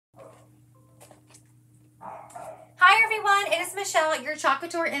Michelle, your Chalk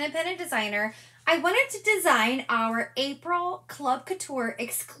Couture independent designer. I wanted to design our April Club Couture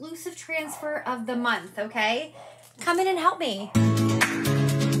exclusive transfer of the month, okay? Come in and help me.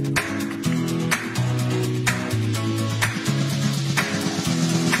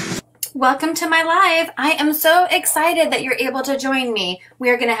 Welcome to my live. I am so excited that you're able to join me. We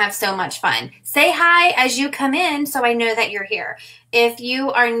are going to have so much fun. Say hi as you come in so I know that you're here. If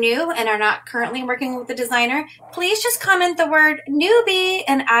you are new and are not currently working with a designer, please just comment the word newbie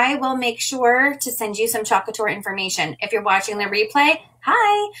and I will make sure to send you some Chalk Couture information. If you're watching the replay,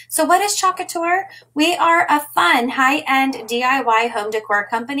 hi. So what is Chalk Couture? We are a fun high-end DIY home decor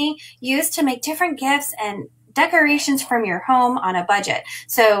company used to make different gifts and decorations from your home on a budget.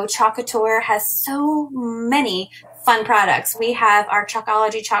 So Chalk Couture has so many fun products. We have our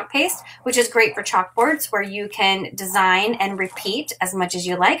Chalkology chalk paste, which is great for chalkboards where you can design and repeat as much as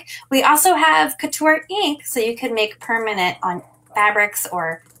you like. We also have Couture ink, so you can make permanent on fabrics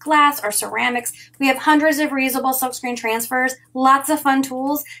or glass or ceramics. We have hundreds of reusable silkscreen transfers, lots of fun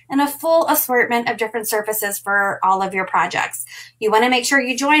tools, and a full assortment of different surfaces for all of your projects. You want to make sure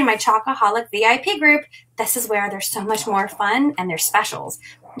you join my Chalkaholic VIP group. This is where there's so much more fun and there's specials.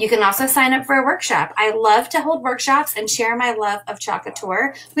 You can also sign up for a workshop. I love to hold workshops and share my love of Chalk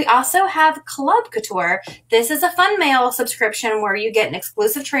Couture. We also have Club Couture. This is a fun mail subscription where you get an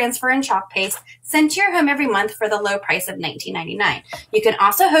exclusive transfer and chalk paste sent to your home every month for the low price of $19.99. You can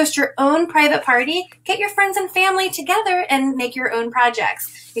also host your own private party, get your friends and family together and make your own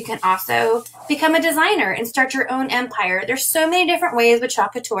projects. You can also become a designer and start your own empire. There's so many different ways with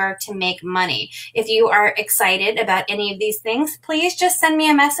Chalk Couture to make money. If you are excited about any of these things, please just send me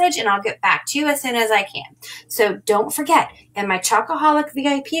a message and I'll get back to you as soon as I can. So don't forget, in my Chalkaholic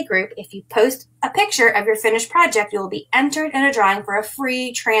VIP group, if you post a picture of your finished project, you will be entered in a drawing for a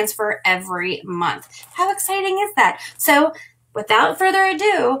free transfer every month. How exciting is that? So without further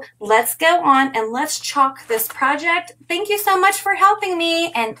ado, let's go on and let's chalk this project. Thank you so much for helping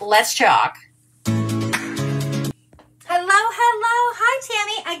me, and let's chalk. Hello. Hi,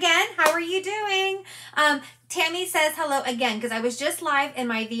 Tammy. Again, how are you doing? Tammy says hello again because I was just live in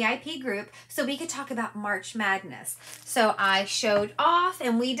my VIP group so we could talk about March Madness. So I showed off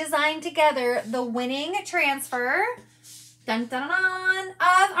and we designed together the winning transfer dun, dun, dun,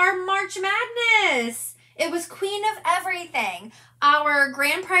 of our March Madness. It was Queen of Everything. Our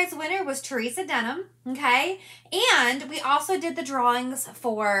grand prize winner was Teresa Denham, okay? And we also did the drawings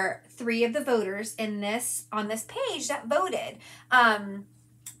for 3 of the voters on this page that voted.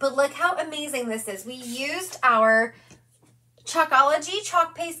 But look how amazing this is. We used our Chalkology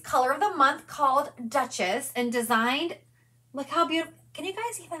chalk paste color of the month called Duchess and designed, look how beautiful. Can you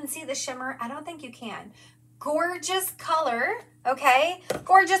guys even see the shimmer? I don't think you can. Gorgeous color, okay?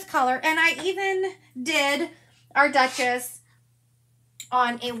 Gorgeous color. And I even did our Duchess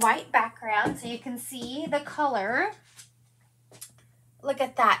on a white background so you can see the color. Look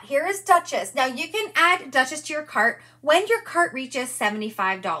at that. Here is Duchess. Now you can add Duchess to your cart. When your cart reaches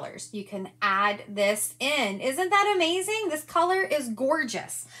 $75, you can add this in. Isn't that amazing? This color is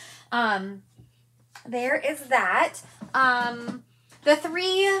gorgeous. There is that. The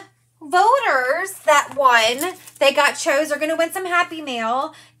 3 voters that won, they got chose, are going to win some Happy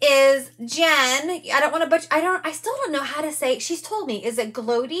Mail, is Jen. I still don't know how to say, she's told me, is it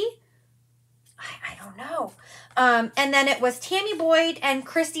Glody? I don't know. And then it was Tammy Boyd and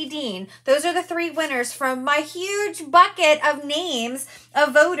Christy Dean. Those are the 3 winners from my huge bucket of names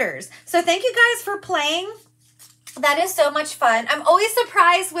of voters. So thank you guys for playing. That is so much fun. I'm always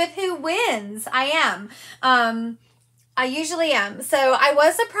surprised with who wins. I am. I usually am. So I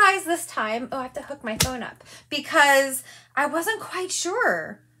was surprised this time. Oh, I have to hook my phone up because I wasn't quite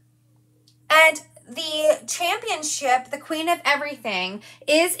sure. And the championship, the Queen of Everything,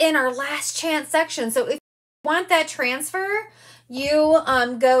 is in our last chance section. So if you want that transfer, you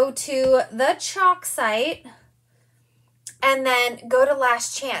go to the chalk site and then go to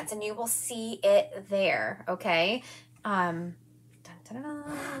last chance and you will see it there. Okay. Dun, dun, dun,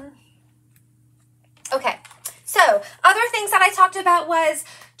 dun. Okay. So, other things that I talked about was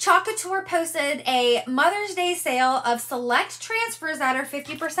Chalk Couture posted a Mother's Day sale of select transfers that are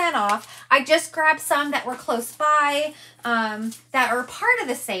 50% off. I just grabbed some that were close by that are part of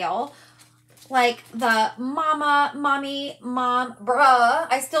the sale, like the Mommy, Mom, Bruh.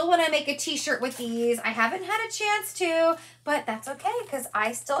 I still want to make a t-shirt with these. I haven't had a chance to, but that's okay because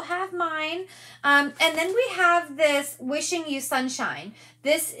I still have mine. And then we have this Wishing You Sunshine.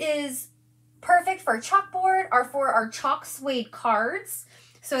 This is perfect for a chalkboard or for our chalk suede cards.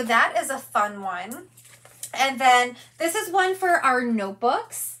 So that is a fun one. And then this is one for our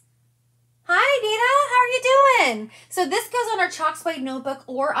notebooks. Hi, Dita. How are you doing? So this goes on our chalk suede notebook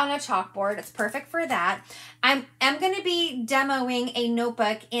or on a chalkboard. It's perfect for that. I am going to be demoing a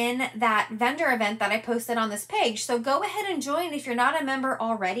notebook in that vendor event that I posted on this page. So go ahead and join if you're not a member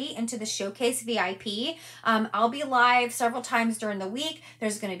already into the Showcase VIP. I'll be live several times during the week.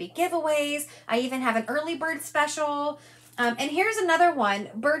 There's going to be giveaways. I even have an early bird special. And here's another one,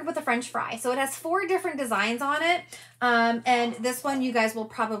 bird with a French fry. So it has 4 different designs on it. And this one you guys will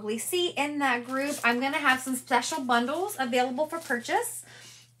probably see in that group. I'm going to have some special bundles available for purchase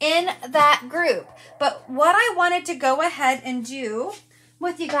in that group. But what I wanted to go ahead and do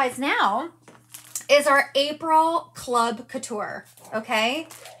with you guys now is our April Club Couture. Okay?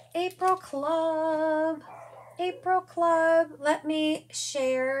 April Club. Let me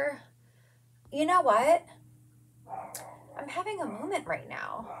share. You know what? I'm having a moment right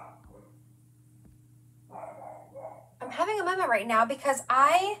now. Because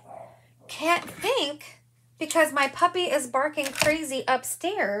I can't think, because my puppy is barking crazy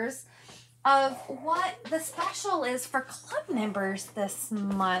upstairs, of what the special is for club members this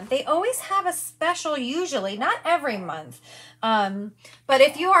month. They always have a special usually, not every month. But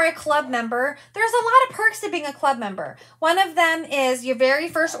if you are a club member, there's a lot of perks to being a club member. One of them is your very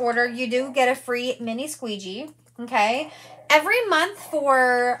first order, you do get a free mini squeegee. Okay, every month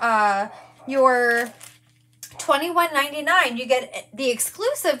for your $21.99, you get the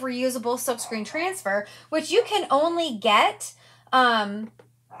exclusive reusable silkscreen transfer, which you can only get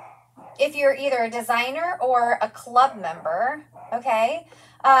if you're either a designer or a club member. Okay,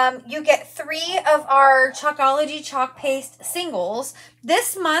 you get 3 of our Chalkology chalk paste singles.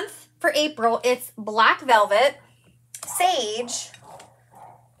 This month for April, it's Black Velvet, Sage,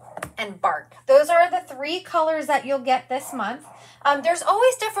 and Bark. Those are the 3 colors that you'll get this month. There's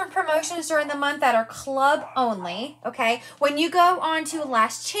always different promotions during the month that are club only, okay? When you go on to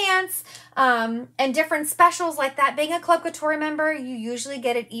Last Chance and different specials like that, being a Club Couture member, you usually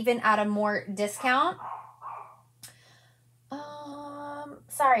get it even at a more discount.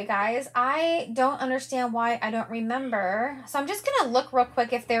 Sorry guys, I don't understand why I don't remember. So I'm just gonna look real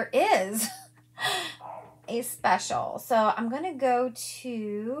quick if there is a special. So I'm gonna go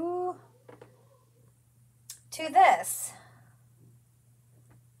to this.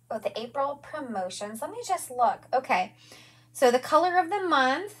 Oh, the April promotions. Let me just look. Okay, so the color of the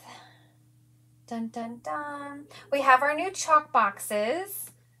month. Dun dun dun. We have our new chalk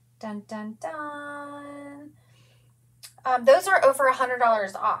boxes. Dun dun dun. Those are over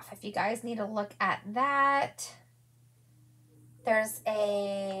 $100 off. If you guys need to look at that. There's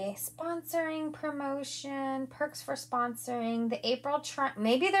a sponsoring promotion, perks for sponsoring, the April trend.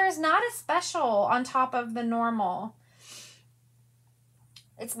 Maybe there's not a special on top of the normal.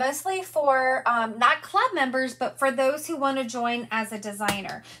 It's mostly for not club members, but for those who want to join as a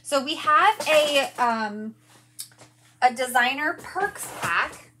designer. So we have a designer perks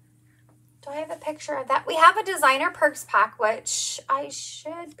pack. Do I have a picture of that? We have a designer perks pack, which I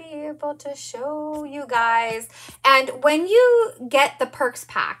should be able to show you guys. And when you get the perks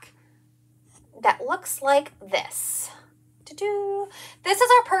pack, that looks like this. This is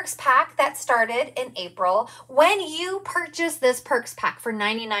our perks pack that started in April. When you purchase this perks pack for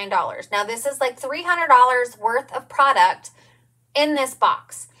 $99, now this is like $300 worth of product in this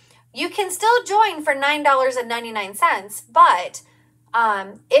box. You can still join for $9.99, but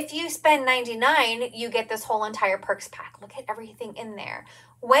if you spend $99, you get this whole entire perks pack. Look at everything in there.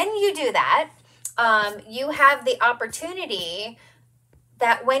 When you do that, you have the opportunity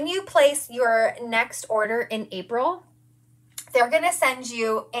that when you place your next order in April, they're going to send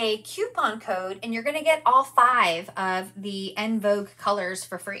you a coupon code and you're going to get all 5 of the En Vogue colors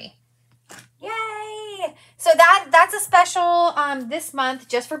for free. Yay! So that's a special this month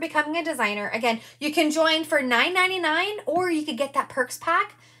just for becoming a designer. Again, you can join for $9.99 or you could get that perks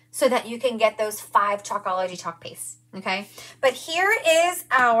pack so that you can get those 5 Chalkology chalk pastes. Okay, but here is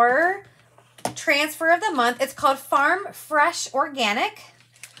our transfer of the month. It's called Farm Fresh Organic.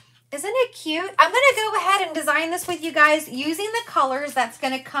 Isn't it cute? I'm going to go ahead and design this with you guys using the colors that's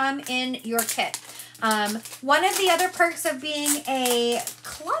going to come in your kit. One of the other perks of being a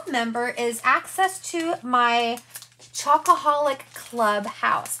club member is access to my Chalkaholic Club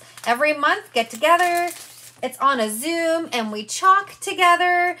house. Every month, get together. It's on a Zoom and we chalk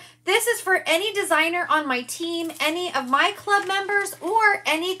together. This is for any designer on my team, any of my club members, or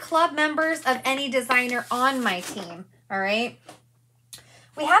any club members of any designer on my team. All right.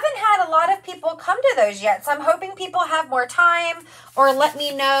 We haven't had a lot of people come to those yet, so I'm hoping people have more time or let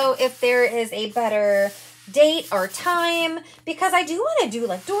me know if there is a better date or time, because I do want to do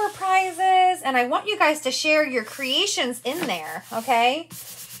like door prizes and I want you guys to share your creations in there, okay?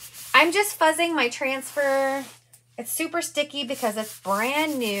 I'm just fuzzing my transfer. It's super sticky because it's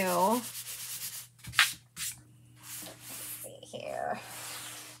brand new. Let's see here.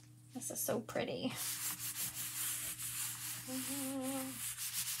 This is so pretty.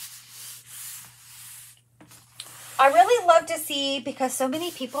 I really love to see, because so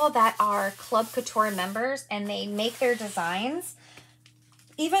many people that are Club Couture members and they make their designs,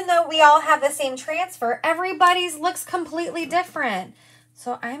 even though we all have the same transfer, everybody's looks completely different.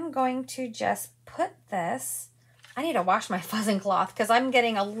 So I'm going to just put this, I need to wash my fuzzing cloth because I'm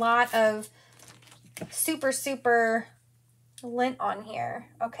getting a lot of super lint on here.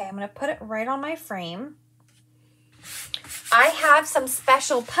 Okay, I'm going to put it right on my frame. I have some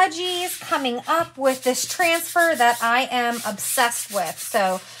special Pudgies coming up with this transfer that I am obsessed with.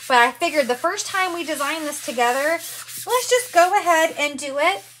 So, but I figured the first time we design this together, let's just go ahead and do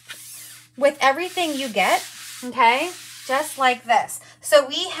it with everything you get, okay? Just like this. So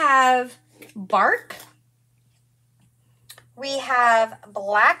we have bark. We have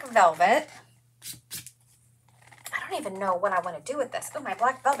black velvet. I don't even know what I want to do with this. Oh, my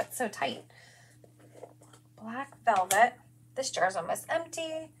black velvet's so tight. Black velvet. This jar's almost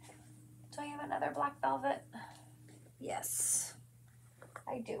empty. Do I have another black velvet? Yes,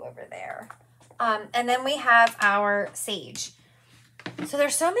 I do over there. And then we have our sage. So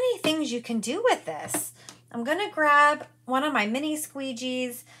there's so many things you can do with this. I'm going to grab one of my mini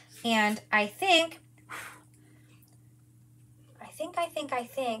squeegees, and I think,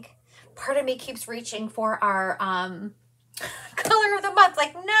 part of me keeps reaching for our color of the month.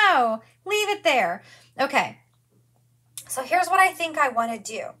 Like, no, leave it there. Okay. So here's what I think I want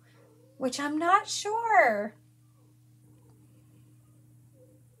to do, which I'm not sure.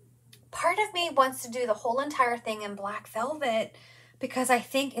 Part of me wants to do the whole entire thing in black velvet because I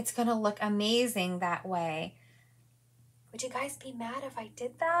think it's going to look amazing that way. Would you guys be mad if I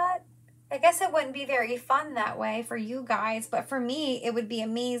did that? I guess it wouldn't be very fun that way for you guys, but for me, it would be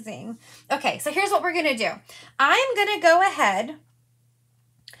amazing. Okay, so here's what we're going to do. I'm going to go ahead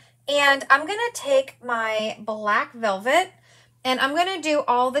and I'm going to take my black velvet and I'm going to do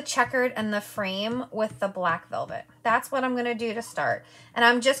all the checkered and the frame with the black velvet. That's what I'm going to do to start. And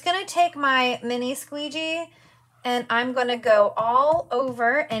I'm just going to take my mini squeegee and I'm going to go all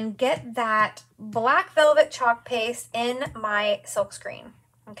over and get that black velvet chalk paste in my silk screen.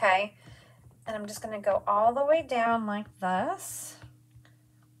 Okay. And I'm just going to go all the way down like this.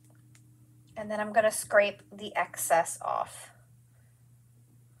 And then I'm going to scrape the excess off.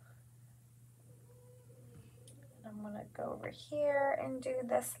 I'm going to go over here and do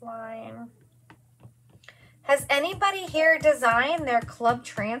this line. Has anybody here designed their club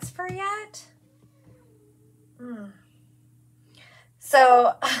transfer yet?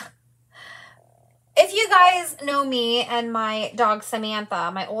 So, if you guys know me and my dog Samantha,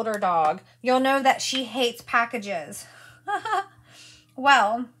 my older dog, you'll know that she hates packages.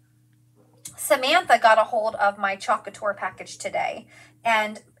 Well, Samantha got a hold of my Chalk Couture package today,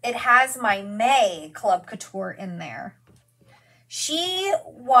 and it has my May Club Couture in there. She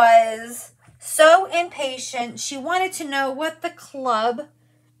was so impatient. She wanted to know what the club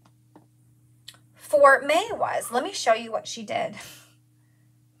for May was. Let me show you what she did.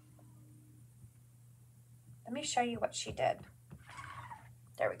 Let me show you what she did.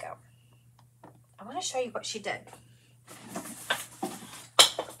 There we go. I want to show you what she did.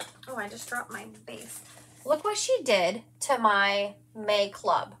 Oh, I just dropped my base. Look what she did to my May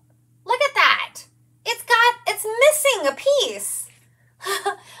club. Look at that. It's missing a piece.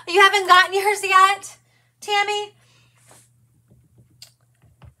 You haven't gotten yours yet, Tammy?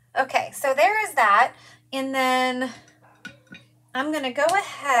 Okay, so there is that. And then I'm going to go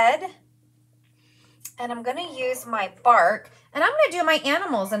ahead and I'm going to use my bark. And I'm going to do my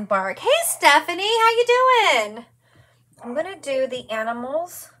animals in bark. Hey, Stephanie, how you doing? I'm going to do the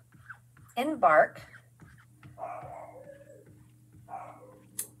animals in bark.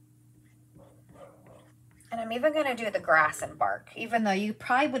 And I'm even going to do the grass in bark, even though you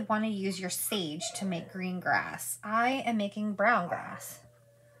probably would want to use your sage to make green grass. I am making brown grass.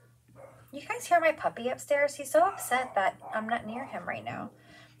 You guys hear my puppy upstairs? He's so upset that I'm not near him right now.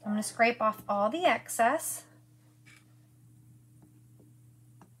 I'm going to scrape off all the excess.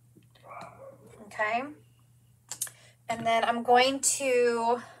 Okay. And then I'm going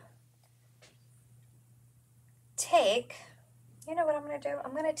to take, you know what I'm going to do?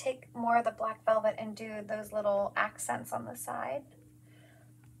 I'm going to take more of the black velvet and do those little accents on the side.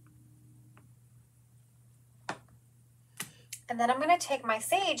 And then I'm going to take my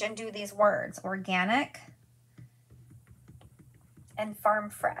sage and do these words, organic and farm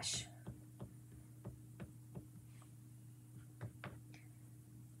fresh.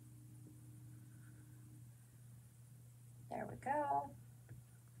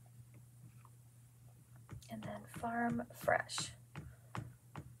 Farm Fresh.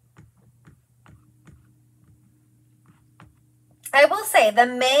 I will say the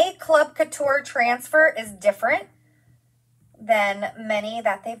May Club Couture transfer is different than many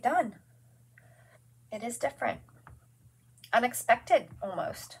that they've done. It is different. Unexpected,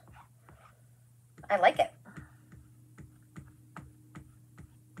 almost. I like it.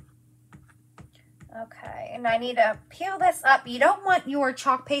 Okay, and I need to peel this up. You don't want your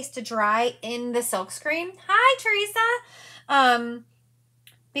chalk paste to dry in the silk screen. Hi, Teresa.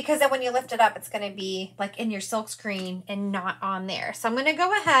 Because then when you lift it up, it's going to be like in your silk screen and not on there. So I'm going to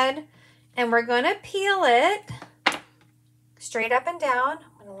go ahead and we're going to peel it straight up and down.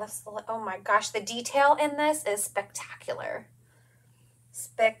 I'm going to lift the, oh my gosh, the detail in this is spectacular.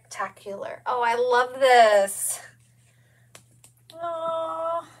 Spectacular. Oh, I love this.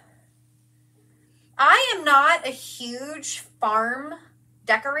 Oh. I am not a huge farm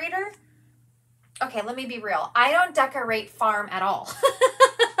decorator. Okay, let me be real. I don't decorate farm at all.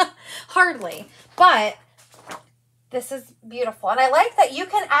 Hardly. But this is beautiful. And I like that you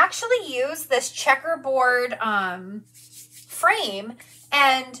can actually use this checkerboard frame,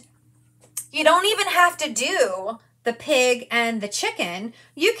 and you don't even have to do the pig and the chicken.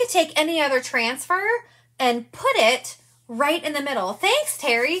 You could take any other transfer and put it right in the middle. Thanks,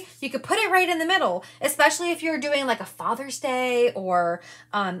 Terry. You could put it right in the middle, especially if you're doing like a Father's Day or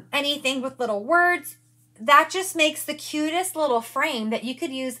anything with little words. That just makes the cutest little frame that you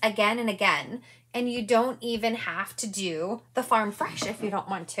could use again and again. And you don't even have to do the Farm Fresh if you don't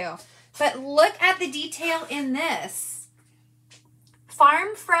want to. But look at the detail in this.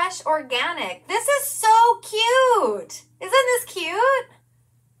 Farm Fresh Organic. This is so cute. Isn't this cute?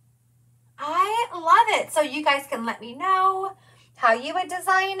 I love it. So you guys can let me know how you would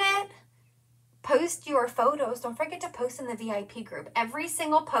design it. Post your photos. Don't forget to post in the VIP group. Every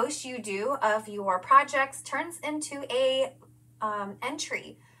single post you do of your projects turns into a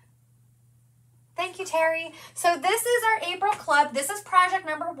entry. Thank you, Terry. So this is our April club. This is project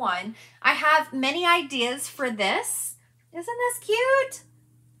number 1. I have many ideas for this. Isn't this cute?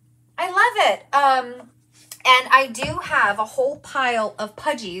 I love it. And I do have a whole pile of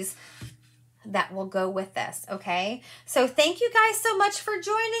Pudgies that will go with this, okay? So thank you guys so much for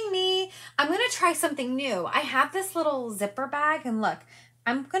joining me. I'm gonna try something new. I have this little zipper bag, and look,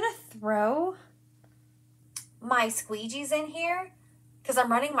 I'm gonna throw my squeegees in here because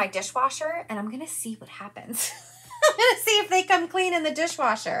I'm running my dishwasher, and I'm gonna see what happens. I'm gonna see if they come clean in the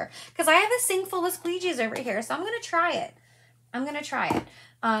dishwasher because I have a sink full of squeegees over here, so I'm gonna try it. I'm gonna try it.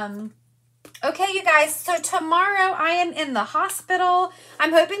 Okay, you guys, so tomorrow I am in the hospital.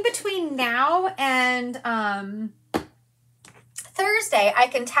 I'm hoping between now and Thursday I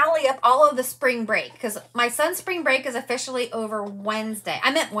can tally up all of the spring break because my son's spring break is officially over Wednesday.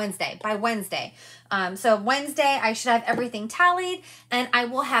 I meant Wednesday, by Wednesday. So Wednesday I should have everything tallied, and I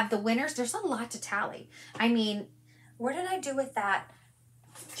will have the winners. There's a lot to tally. I mean, where did I do with that?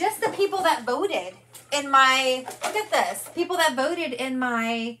 Just the people that voted in my, look at this, people that voted in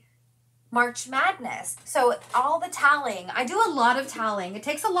my March Madness. So all the tallying, I do a lot of tallying. It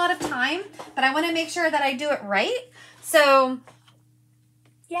takes a lot of time, but I want to make sure that I do it right. So,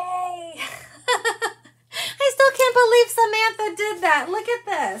 yay. I still can't believe Samantha did that. Look at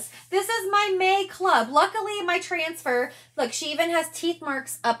this. This is my May club. Luckily, my transfer, look, she even has teeth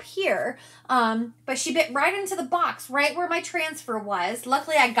marks up here, but she bit right into the box, right where my transfer was.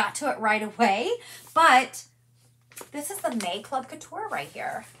 Luckily, I got to it right away, but this is the May Club Couture right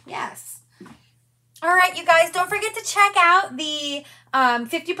here. Yes. All right, you guys, don't forget to check out the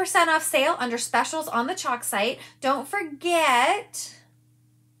 50% off sale under specials on the chalk site. Don't forget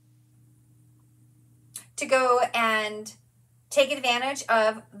to go and take advantage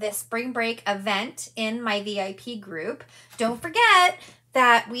of the spring break event in my VIP group. Don't forget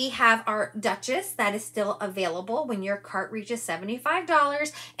that we have our Duchess that is still available when your cart reaches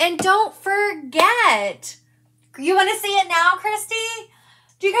 $75. And don't forget, you want to see it now, Christy?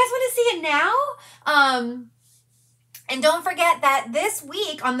 Do you guys want to see it now? And don't forget that this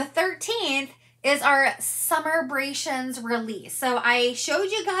week on the 13th is our Summerbrations release. So I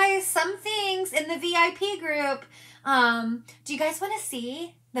showed you guys some things in the VIP group. Do you guys want to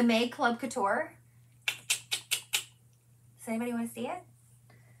see the May Club Couture? Does anybody want to see it?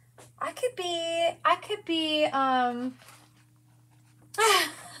 I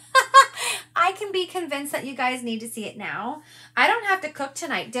can be convinced that you guys need to see it now. I don't have to cook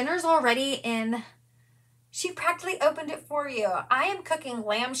tonight. Dinner's already in. She practically opened it for you. I am cooking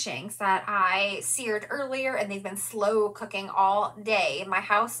lamb shanks that I seared earlier, and they've been slow cooking all day. My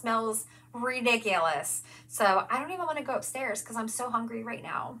house smells ridiculous. So I don't even want to go upstairs because I'm so hungry right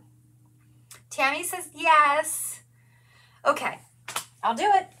now. Tammy says yes. Okay, I'll do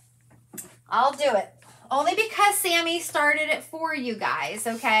it. I'll do it. Only because Sammy started it for you guys,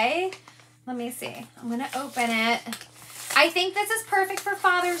 okay? Let me see. I'm going to open it. I think this is perfect for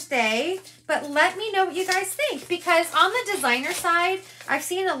Father's Day, but let me know what you guys think, because on the designer side, I've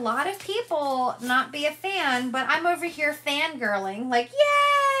seen a lot of people not be a fan, but I'm over here fangirling, like,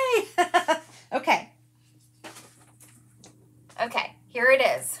 yay! Okay. Okay, here it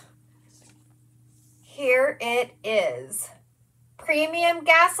is. Here it is. Premium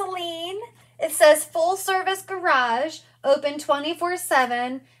gasoline. It says full service garage, open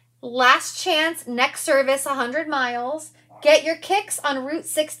 24/7, last chance, next service 100 miles. Get your kicks on Route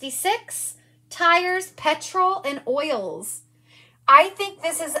 66, tires, petrol, and oils. I think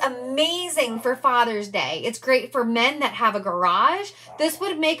this is amazing for Father's Day. It's great for men that have a garage. This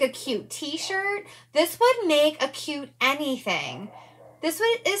would make a cute t-shirt. This would make a cute anything. This one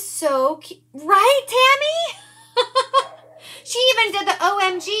is so cute. Right, Tammy? She even did the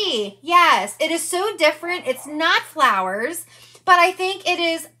OMG. Yes, it is so different. It's not flowers, but I think it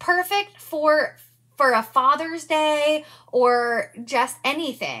is perfect for a Father's Day or just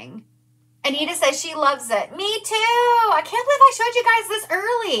anything. Anita says she loves it. Me too. I can't believe I showed you guys this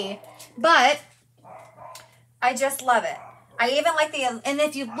early, but I just love it. I even like the, and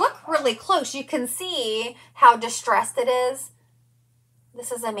if you look really close, you can see how distressed it is.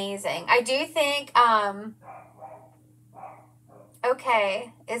 This is amazing. I do think,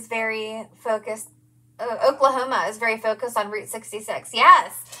 okay, is very focused. Oklahoma is very focused on Route 66.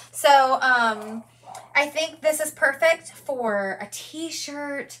 Yes. So, I think this is perfect for a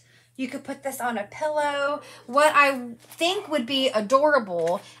t-shirt. You could put this on a pillow. What I think would be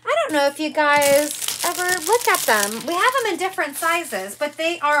adorable, I don't know if you guys ever look at them. We have them in different sizes, but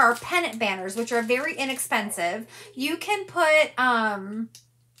they are our pennant banners, which are very inexpensive. You can put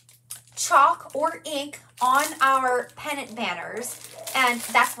chalk or ink on our pennant banners, and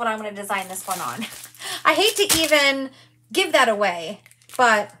that's what I'm going to design this one on. I hate to even give that away,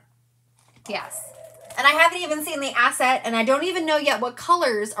 but yes. And I haven't even seen the asset, and I don't even know yet what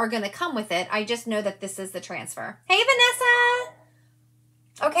colors are going to come with it. I just know that this is the transfer. Hey, Vanessa!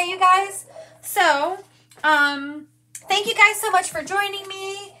 Okay, you guys. So, thank you guys so much for joining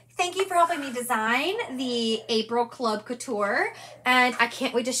me. Thank you for helping me design the April Club Couture. And I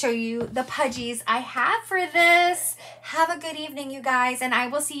can't wait to show you the Pudgies I have for this. Have a good evening, you guys, and I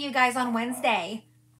will see you guys on Wednesday.